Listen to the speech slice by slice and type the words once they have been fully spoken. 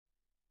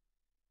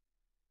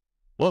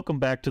Welcome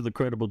back to the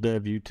Credible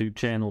Dev YouTube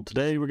channel.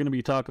 Today we're going to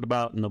be talking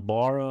about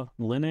Nobara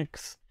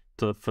Linux.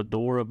 It's a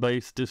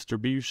Fedora-based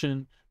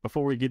distribution.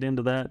 Before we get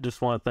into that,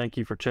 just want to thank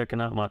you for checking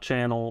out my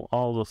channel,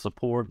 all the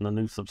support and the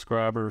new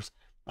subscribers.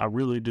 I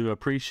really do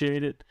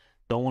appreciate it.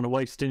 Don't want to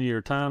waste any of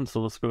your time,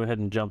 so let's go ahead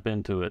and jump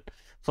into it.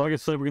 So like I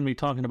said, we're going to be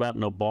talking about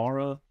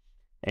Nobara.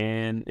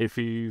 And if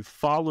you've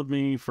followed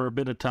me for a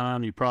bit of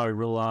time, you probably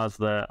realize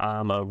that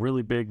I'm a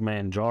really big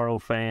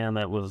Manjaro fan.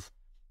 That was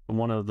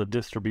one of the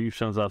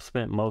distributions I've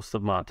spent most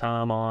of my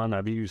time on.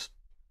 I've used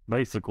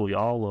basically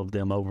all of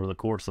them over the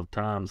course of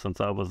time since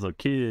I was a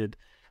kid,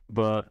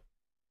 but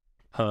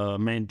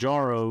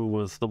Manjaro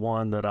was the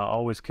one that I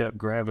always kept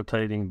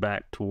gravitating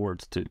back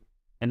towards too.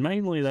 And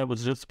mainly that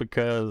was just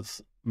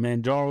because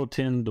Manjaro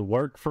tended to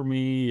work for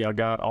me. I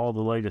got all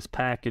the latest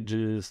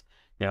packages.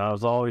 I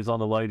was always on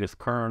the latest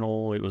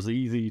kernel. It was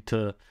easy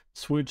to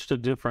switch to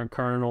different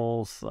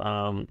kernels.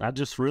 I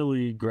just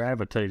really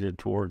gravitated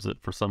towards it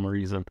for some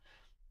reason.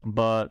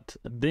 But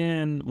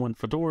then when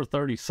Fedora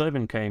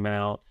 37 came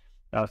out,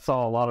 I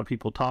saw a lot of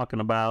people talking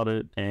about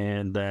it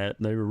and that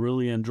they were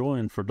really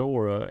enjoying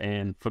Fedora.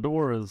 And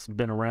Fedora's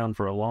been around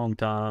for a long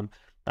time.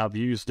 I've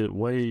used it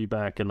way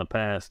back in the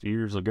past,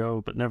 years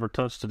ago, but never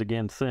touched it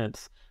again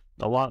since.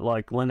 A lot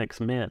like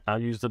Linux Mint. I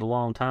used it a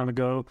long time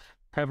ago,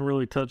 haven't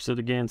really touched it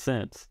again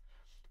since.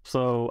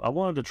 So I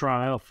wanted to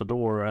try out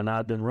Fedora, and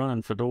I'd been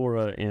running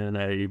Fedora in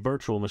a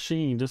virtual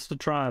machine just to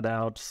try it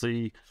out, to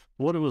see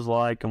what it was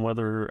like and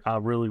whether I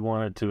really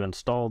wanted to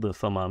install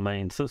this on my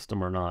main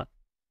system or not.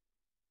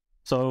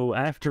 So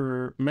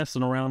after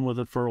messing around with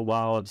it for a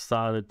while, I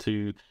decided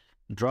to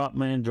drop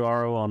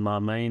Manjaro on my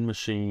main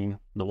machine,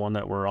 the one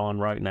that we're on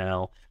right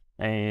now,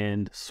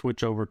 and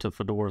switch over to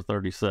Fedora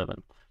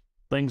 37.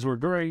 Things were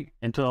great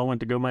until I went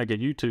to go make a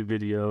YouTube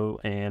video,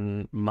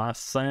 and my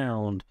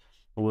sound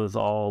was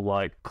all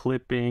like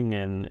clipping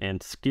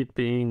and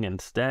skipping and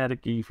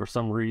staticky for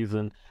some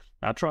reason.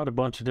 I tried a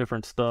bunch of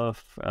different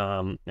stuff,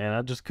 and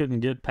I just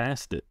couldn't get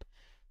past it.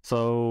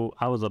 So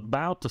I was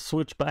about to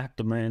switch back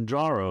to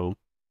Manjaro,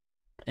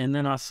 and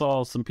then I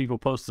saw some people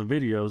posting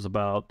videos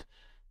about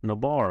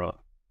Nobara,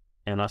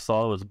 and I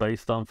saw it was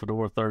based on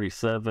Fedora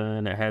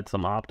 37. It had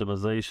some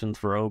optimizations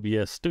for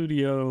OBS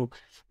Studio,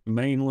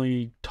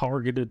 mainly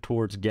targeted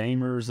towards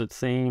gamers, it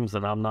seems,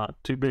 and I'm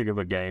not too big of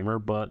a gamer,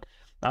 but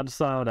I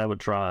decided I would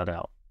try it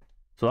out.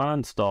 So I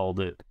installed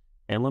it.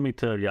 And let me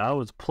tell you, I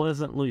was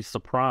pleasantly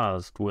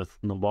surprised with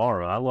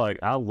Nobara.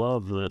 I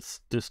love this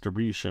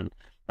distribution.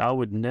 I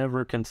would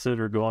never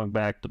consider going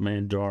back to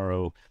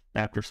Manjaro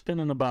after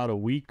spending about a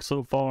week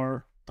so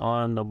far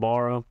on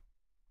Nobara.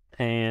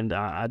 And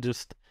I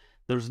just,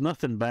 there's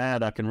nothing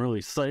bad I can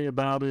really say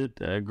about it.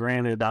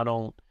 Granted, I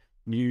don't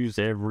use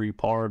every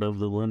part of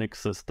the Linux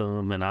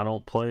system and I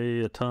don't play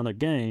a ton of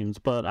games,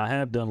 but I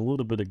have done a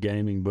little bit of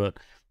gaming, but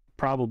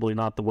probably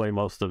not the way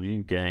most of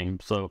you game.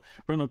 So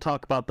we're going to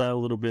talk about that a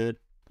little bit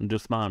and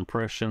just my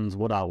impressions,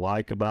 what I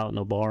like about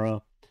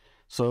Nobara.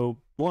 So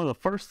one of the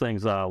first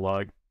things I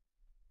like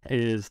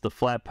is the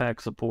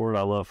Flatpak support.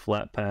 I love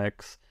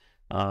Flatpaks.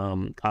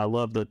 I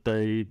love that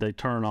they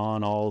turn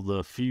on all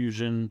the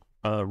Fusion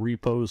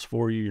repos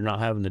for you. You're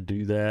not having to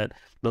do that.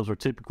 Those are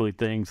typically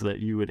things that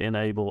you would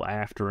enable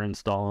after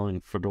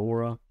installing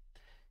Fedora.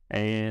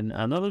 And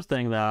another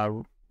thing that I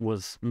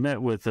was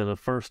met with at a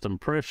first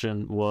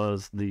impression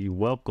was the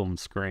welcome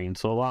screen.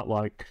 So a lot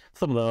like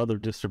some of the other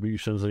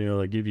distributions,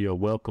 they give you a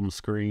welcome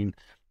screen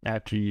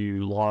after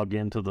you log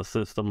into the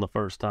system the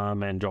first time.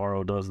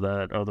 Manjaro does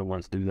that. Other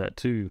ones do that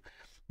too.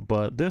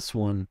 But this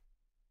one,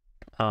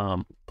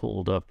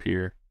 pulled up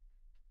here.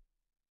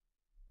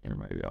 Or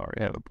maybe I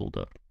already have it pulled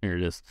up. Here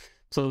it is.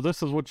 So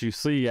this is what you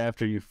see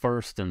after you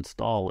first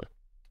install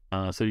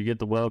it. So you get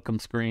the welcome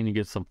screen, you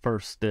get some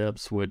first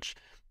steps, which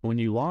when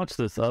you launch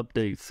this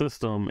update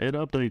system, it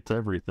updates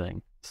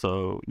everything.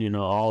 So,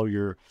 all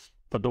your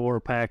Fedora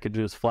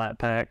packages,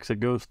 Flatpaks, it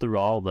goes through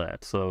all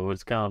that. So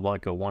it's kind of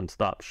like a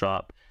one-stop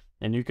shop.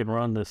 And you can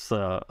run this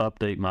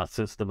update my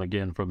system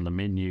again from the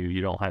menu.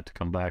 You don't have to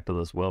come back to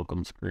this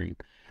welcome screen.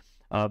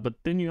 But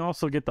then you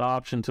also get the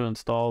option to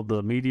install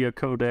the media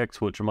codecs,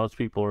 which most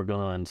people are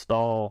going to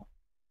install,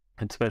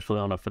 especially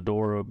on a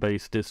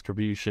Fedora-based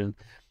distribution.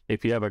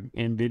 If you have an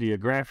NVIDIA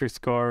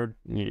graphics card,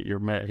 you're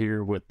met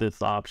here with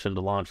this option to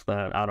launch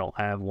that. I don't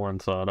have one,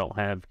 so I don't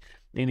have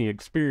any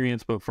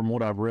experience, but from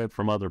what I've read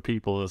from other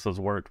people, this has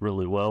worked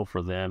really well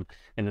for them,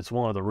 and it's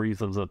one of the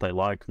reasons that they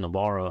like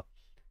Nobara.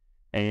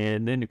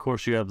 And then, of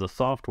course, you have the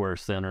Software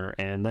Center,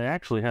 and they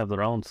actually have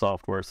their own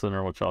Software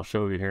Center, which I'll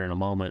show you here in a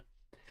moment.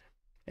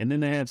 And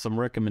then they had some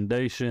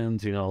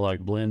recommendations,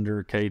 like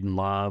Blender,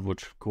 Kdenlive,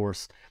 which, of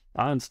course,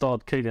 I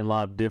installed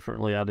Kdenlive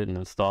differently. I didn't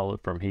install it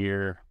from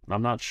here.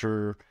 I'm not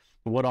sure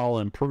what all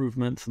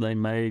improvements they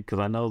made, because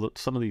I know that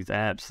some of these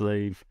apps,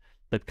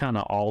 they've kind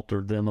of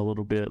altered them a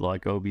little bit,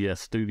 like OBS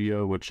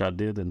Studio, which I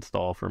did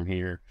install from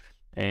here.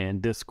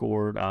 And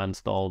Discord, I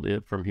installed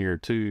it from here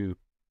too.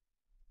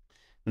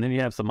 And then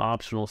you have some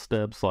optional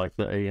steps like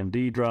the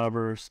AMD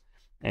drivers.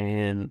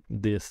 and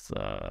this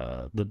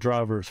the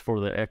drivers for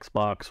the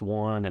Xbox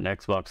One and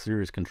Xbox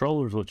Series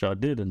controllers, which I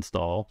did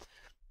install,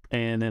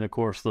 and then of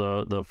course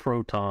the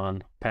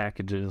Proton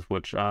packages,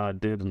 which I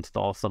did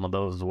install some of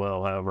those as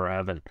well. However, I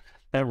haven't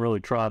really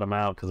tried them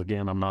out because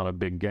again, I'm not a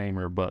big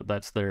gamer, but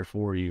that's there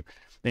for you.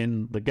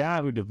 And the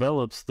guy who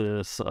develops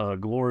this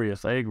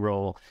Glorious Egg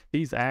Roll,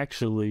 he's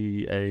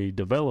actually a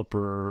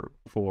developer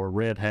for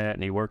Red Hat,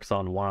 and he works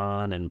on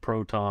Wine and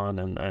Proton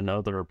and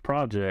other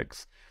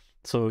projects.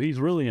 So he's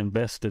really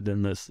invested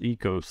in this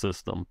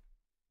ecosystem.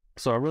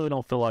 So I really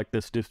don't feel like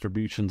this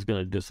distribution is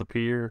going to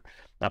disappear.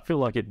 I feel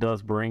like it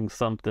does bring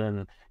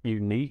something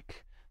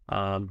unique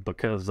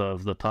because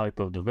of the type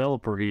of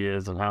developer he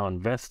is and how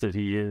invested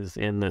he is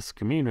in this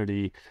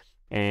community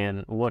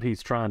and what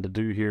he's trying to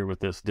do here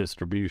with this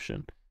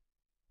distribution.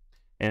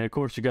 And of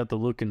course, you got the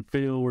look and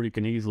feel where you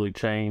can easily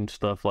change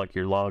stuff like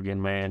your login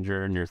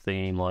manager and your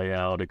theme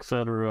layout,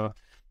 etc.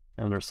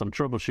 And there's some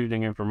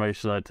troubleshooting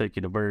information that take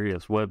you to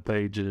various web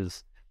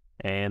pages.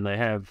 And they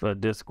have a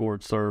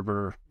Discord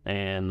server,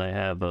 and they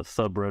have a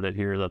subreddit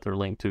here that they're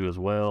linked to as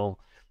well.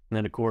 And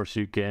then, of course,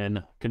 you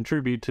can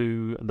contribute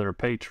to their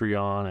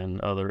Patreon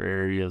and other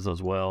areas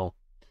as well.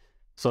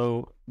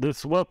 So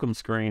this welcome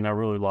screen, I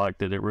really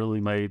liked it. It really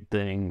made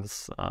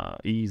things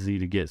easy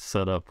to get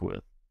set up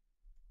with.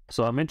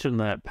 So I mentioned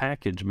that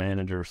package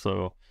manager.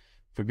 So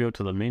if we go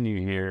to the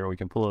menu here, we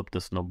can pull up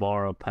this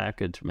Nobara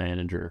package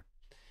manager.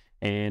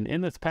 And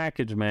in this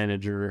package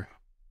manager,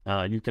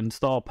 you can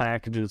install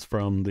packages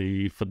from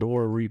the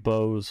Fedora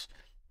repos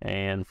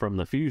and from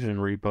the Fusion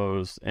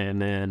repos,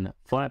 and then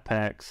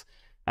Flatpaks.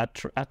 I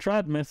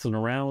tried messing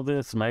around with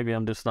this. Maybe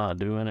I'm just not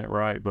doing it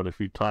right, but if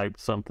you typed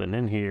something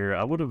in here,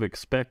 I would have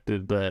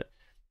expected that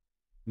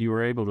you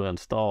were able to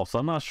install. So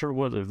I'm not sure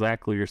what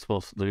exactly you're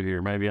supposed to do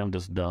here. Maybe I'm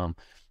just dumb.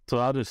 So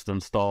I just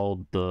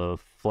installed the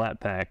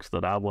Flatpaks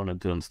that I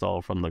wanted to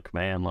install from the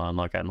command line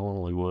like I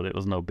normally would. It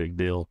was no big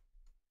deal.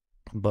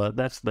 But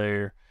that's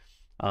there.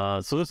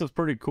 So this is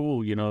pretty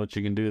cool, you know, what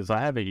you can do is I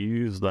haven't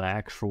used the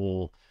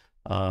actual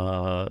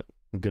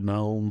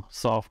Gnome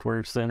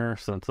software center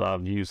since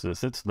I've used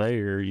this. It's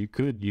there, you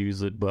could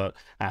use it, but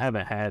I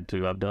haven't had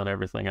to. I've done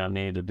everything I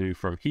need to do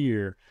from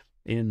here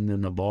in the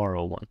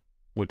Nobara one,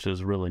 which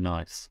is really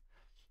nice.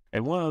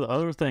 And one of the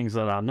other things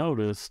that I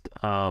noticed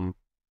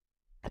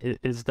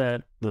is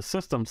that the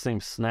system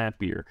seems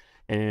snappier.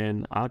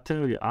 And I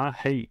tell you, I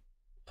hate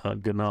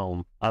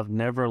Gnome. I've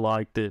never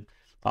liked it.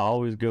 I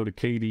always go to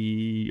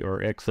KDE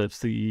or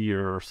XFCE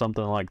or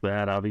something like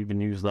that. I've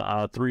even used the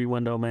i3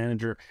 window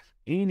manager,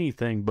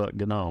 anything but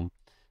GNOME.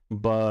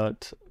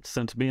 But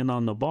since being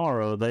on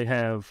Nobara, they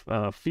have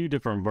a few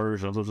different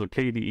versions. There's a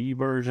KDE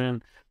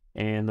version,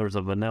 and there's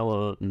a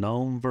vanilla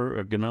GNOME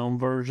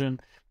version,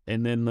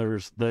 and then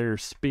there's their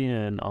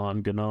spin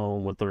on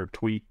GNOME with their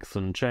tweaks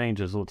and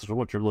changes, which is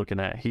what you're looking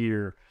at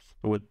here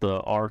with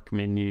the arc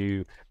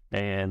menu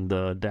and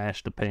the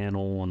dash to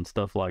panel and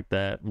stuff like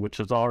that,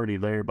 which is already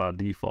there by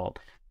default.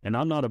 And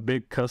I'm not a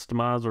big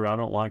customizer. I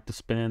don't like to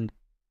spend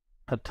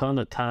a ton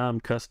of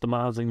time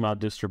customizing my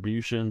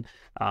distribution.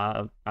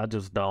 I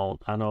just don't.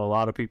 I know a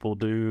lot of people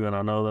do, and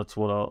I know that's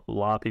what a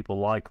lot of people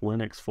like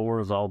Linux for,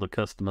 is all the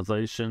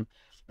customization.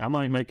 I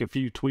might make a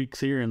few tweaks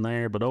here and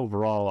there, but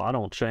overall I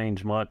don't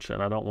change much,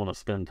 and I don't want to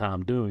spend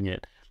time doing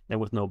it. And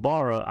with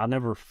Nobara, I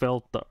never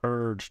felt the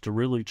urge to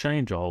really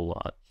change a whole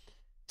lot.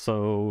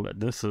 So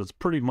this is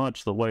pretty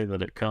much the way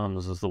that it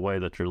comes, is the way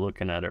that you're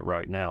looking at it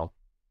right now.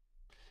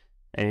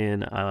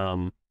 And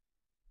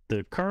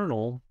the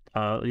kernel,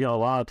 you know, a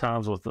lot of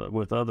times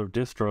with other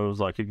distros,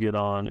 like you get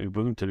on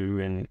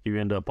Ubuntu and you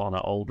end up on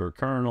an older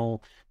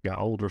kernel, got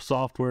older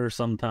software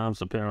sometimes,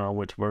 depending on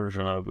which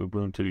version of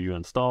Ubuntu you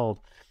installed.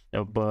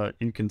 But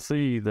you can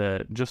see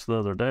that just the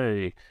other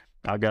day,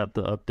 I got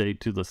the update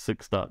to the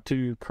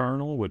 6.2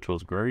 kernel, which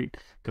was great,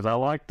 because I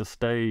like to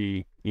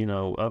stay, you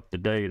know, up to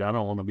date. I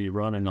don't want to be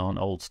running on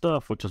old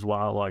stuff, which is why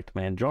I liked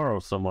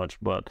Manjaro so much.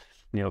 But,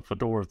 you know,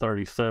 Fedora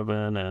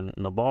 37 and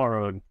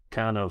Nobara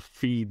kind of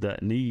feed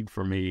that need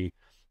for me,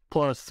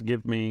 plus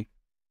give me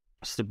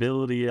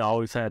stability. I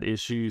always had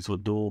issues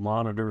with dual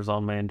monitors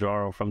on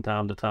Manjaro from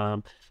time to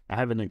time. I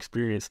haven't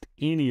experienced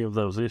any of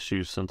those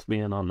issues since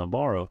being on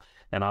Nobara,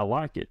 and I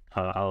like it.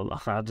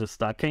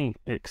 I can't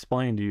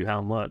explain to you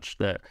how much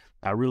that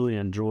I really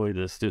enjoy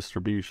this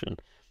distribution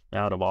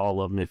out of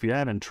all of them. If you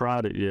haven't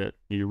tried it yet,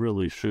 you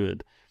really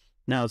should.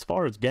 Now, as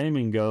far as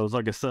gaming goes,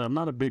 like I said, I'm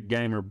not a big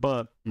gamer,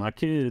 but my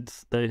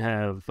kids, they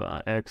have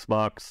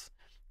Xbox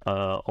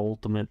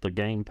Ultimate, the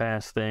Game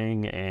Pass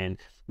thing, and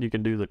you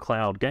can do the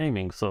cloud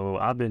gaming. So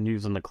I've been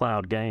using the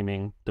cloud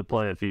gaming to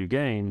play a few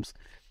games,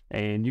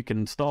 and you can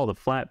install the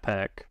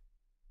Flatpak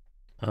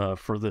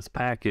for this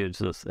package,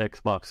 this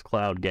Xbox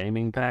Cloud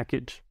Gaming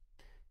package.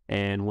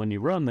 And when you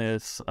run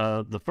this,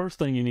 the first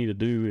thing you need to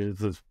do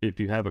is if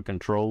you have a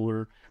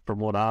controller, from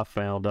what I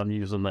found, I'm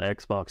using the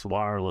Xbox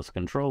wireless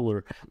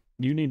controller,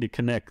 you need to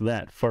connect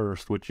that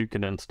first, which you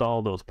can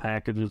install those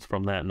packages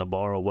from that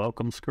Nobara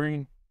welcome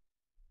screen.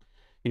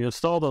 You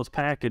install those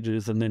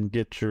packages and then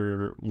get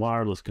your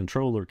wireless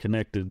controller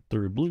connected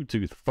through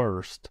Bluetooth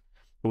first.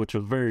 which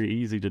was very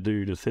easy to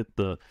do. Just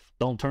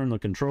don't turn the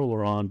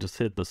controller on, just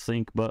hit the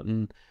sync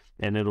button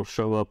and it'll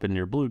show up in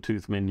your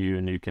Bluetooth menu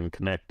and you can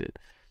connect it.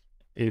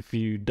 If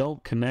you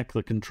don't connect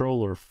the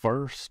controller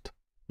first,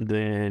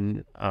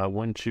 then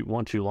once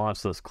you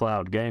launch this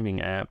cloud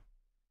gaming app,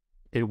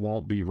 it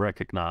won't be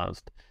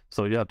recognized.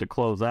 So you have to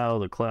close out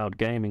of the cloud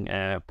gaming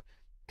app,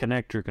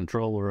 connect your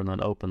controller, and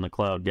then open the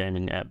cloud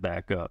gaming app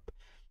back up.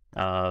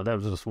 That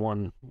was just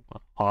one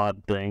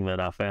odd thing that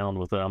I found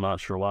with it. I'm not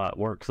sure why it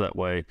works that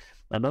way.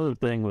 Another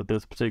thing with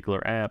this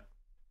particular app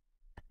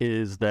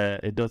is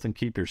that it doesn't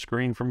keep your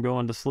screen from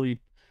going to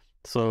sleep.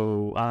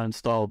 So I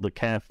installed the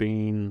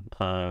caffeine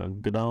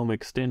Gnome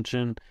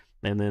extension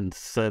and then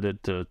set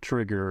it to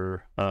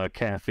trigger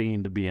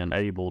caffeine to be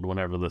enabled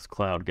whenever this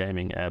cloud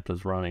gaming app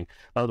is running.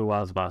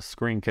 Otherwise, my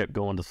screen kept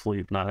going to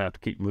sleep and I'd have to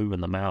keep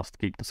moving the mouse to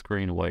keep the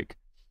screen awake.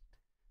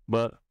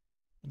 But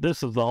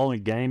this is the only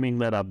gaming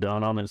that I've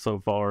done on it so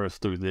far is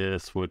through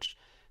this, which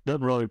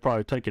doesn't really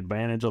probably take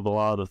advantage of a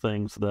lot of the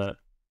things that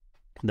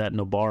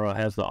Nobara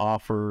has to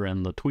offer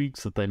and the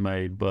tweaks that they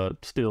made,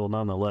 but still,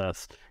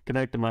 nonetheless,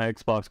 connecting my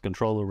Xbox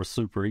controller was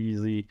super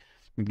easy.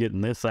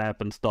 Getting this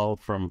app installed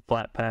from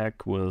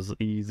Flatpak was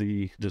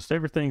easy. Just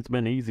everything's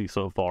been easy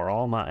so far.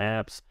 All my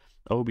apps,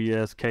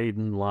 OBS,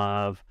 Kden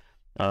Live,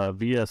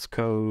 VS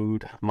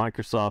Code,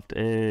 Microsoft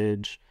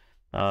Edge,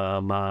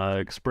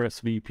 my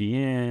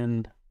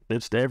ExpressVPN,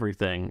 just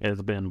everything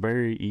has been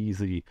very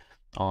easy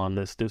on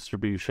this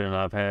distribution.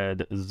 I've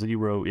had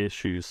 0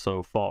 issues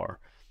so far.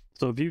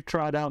 So if you've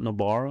tried out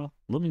Nobara,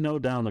 let me know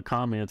down in the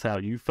comments how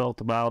you felt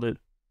about it.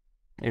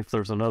 If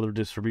there's another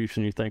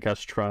distribution you think I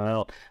should try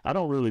out. I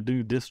don't really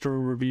do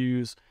distro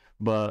reviews,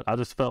 but I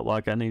just felt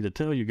like I need to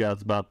tell you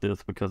guys about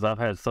this because I've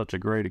had such a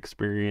great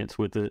experience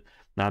with it.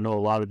 And I know a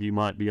lot of you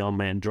might be on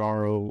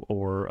Manjaro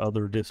or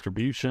other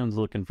distributions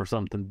looking for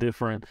something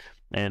different,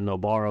 and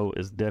Nobara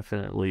is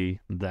definitely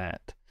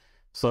that.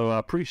 So I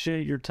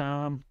appreciate your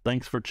time.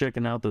 Thanks for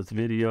checking out this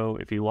video.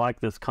 If you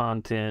like this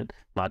content,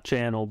 my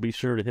channel, be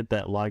sure to hit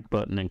that like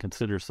button and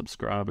consider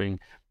subscribing.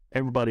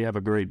 Everybody have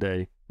a great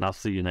day, and I'll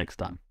see you next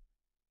time.